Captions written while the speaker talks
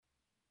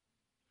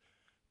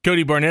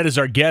Cody Barnett is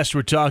our guest.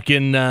 We're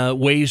talking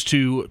ways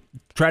to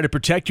try to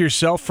protect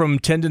yourself from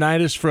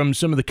tendonitis, from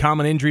some of the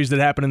common injuries that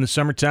happen in the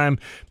summertime,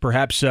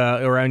 perhaps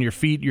around your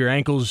feet, your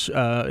ankles,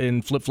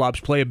 and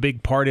flip-flops play a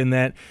big part in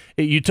that.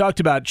 You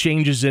talked about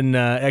changes in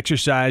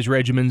exercise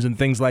regimens and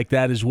things like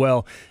that as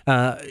well.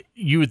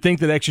 You would think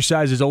that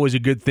exercise is always a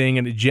good thing,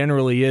 and it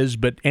generally is,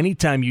 but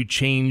anytime you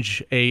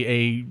change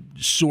a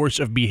source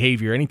of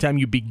behavior, anytime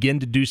you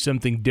begin to do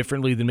something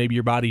differently than maybe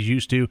your body's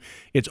used to,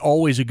 it's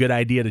always a good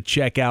idea to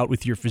check out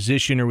with your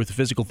physician or with a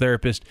physical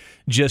therapist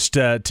just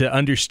to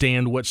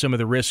understand what some of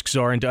the risks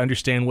are and to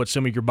understand what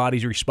some of your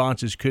body's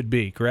responses could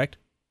be, correct?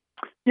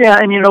 Yeah,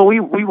 and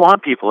we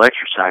want people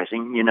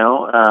exercising.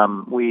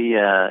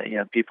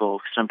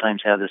 People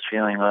sometimes have this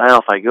feeling, well,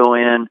 if I go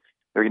in,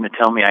 they're going to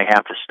tell me I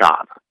have to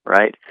stop,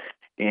 right?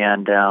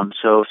 And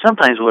so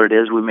sometimes what it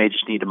is, we may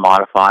just need to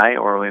modify,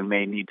 or we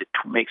may need to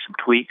make some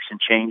tweaks and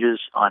changes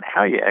on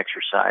how you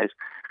exercise.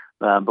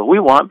 But we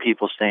want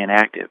people staying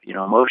active.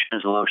 Motion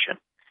is lotion.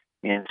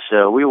 And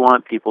so we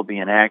want people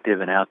being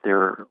active and out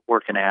there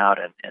working out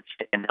and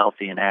staying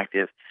healthy and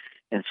active.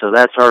 And so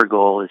that's our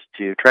goal, is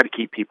to try to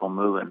keep people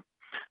moving.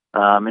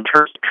 In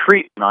terms of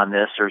treatment on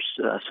this, there's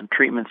some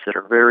treatments that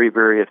are very,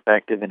 very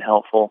effective and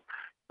helpful.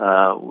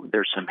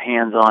 There's some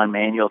hands-on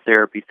manual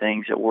therapy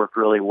things that work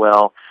really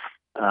well.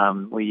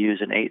 We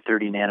use an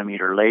 830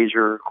 nanometer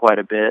laser quite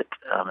a bit,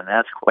 and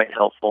that's quite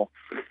helpful.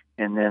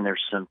 And then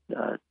there's some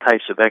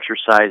types of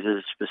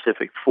exercises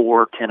specific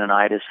for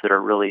tendonitis that are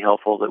really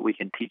helpful that we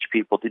can teach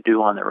people to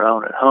do on their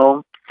own at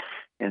home.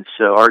 And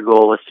so our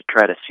goal is to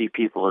try to see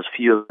people as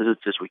few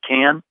visits as we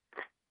can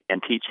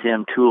and teach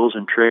them tools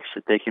and tricks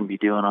that they can be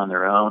doing on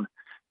their own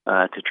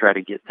to try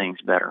to get things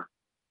better.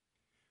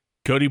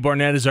 Cody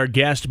Barnett is our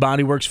guest.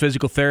 BodyWorks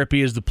Physical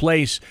Therapy is the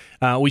place.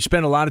 We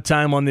spend a lot of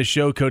time on this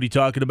show, Cody,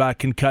 talking about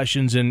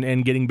concussions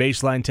and getting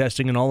baseline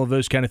testing and all of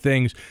those kind of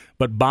things.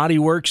 But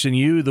BodyWorks and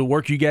the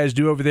work you guys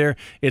do over there,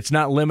 it's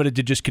not limited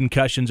to just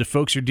concussions. If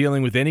folks are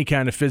dealing with any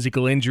kind of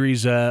physical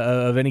injuries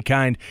of any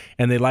kind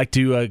and they'd like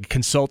to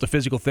consult a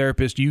physical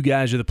therapist, you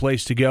guys are the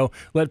place to go.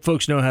 Let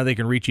folks know how they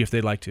can reach you if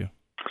they'd like to.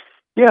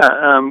 Yeah,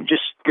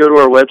 just go to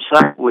our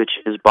website, which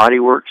is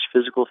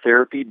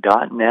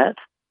bodyworksphysicaltherapy.net.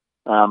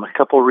 A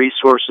couple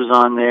resources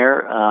on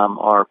there.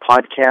 Our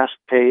podcast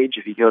page,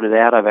 if you go to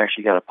that, I've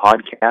actually got a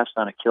podcast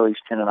on Achilles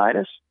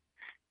tendonitis.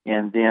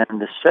 And then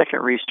the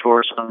second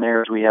resource on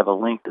there is we have a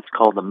link that's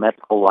called the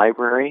Medical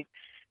Library.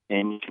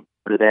 And you can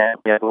go to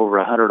that. We have over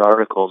 100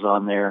 articles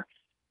on there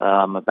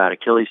about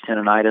Achilles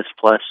tendonitis,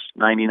 plus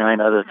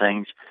 99 other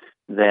things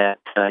that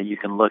you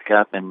can look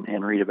up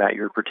and read about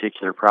your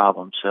particular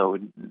problem. So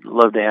we'd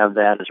love to have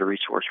that as a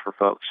resource for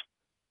folks.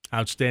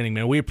 Outstanding,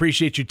 man. We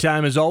appreciate your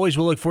time. As always,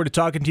 we'll look forward to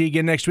talking to you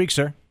again next week,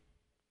 sir.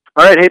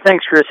 All right. Hey,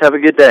 thanks, Chris. Have a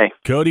good day.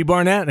 Cody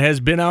Barnett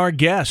has been our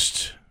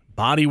guest.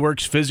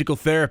 BodyWorks Physical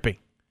Therapy.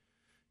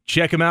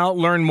 Check them out.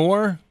 Learn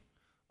more.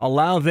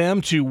 Allow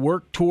them to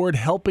work toward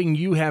helping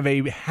you have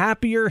a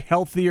happier,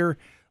 healthier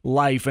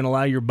life and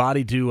allow your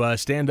body to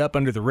stand up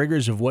under the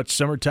rigors of what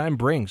summertime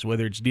brings,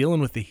 whether it's dealing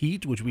with the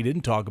heat, which we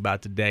didn't talk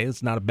about today.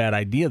 It's not a bad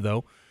idea,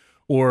 though.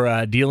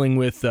 Or dealing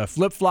with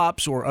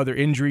flip-flops or other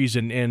injuries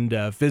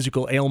and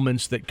physical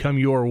ailments that come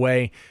your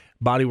way,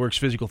 BodyWorks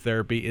Physical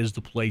Therapy is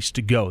the place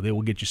to go. They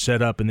will get you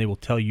set up, and they will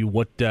tell you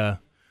what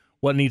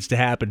needs to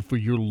happen for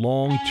your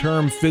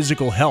long-term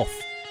physical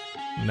health.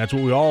 And that's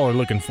what we all are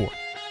looking for.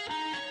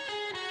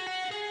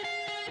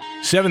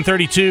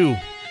 7:32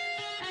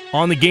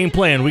 on the game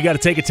plan. We got to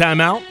take a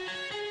timeout.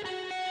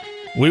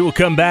 We will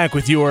come back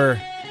with your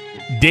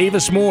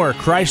Davis Moore,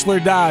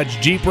 Chrysler Dodge,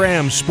 Jeep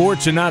Ram,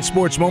 sports and not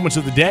sports moments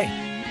of the day.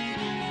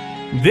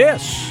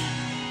 This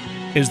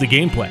is the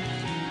game plan.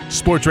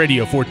 Sports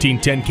Radio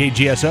 1410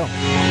 KGSO.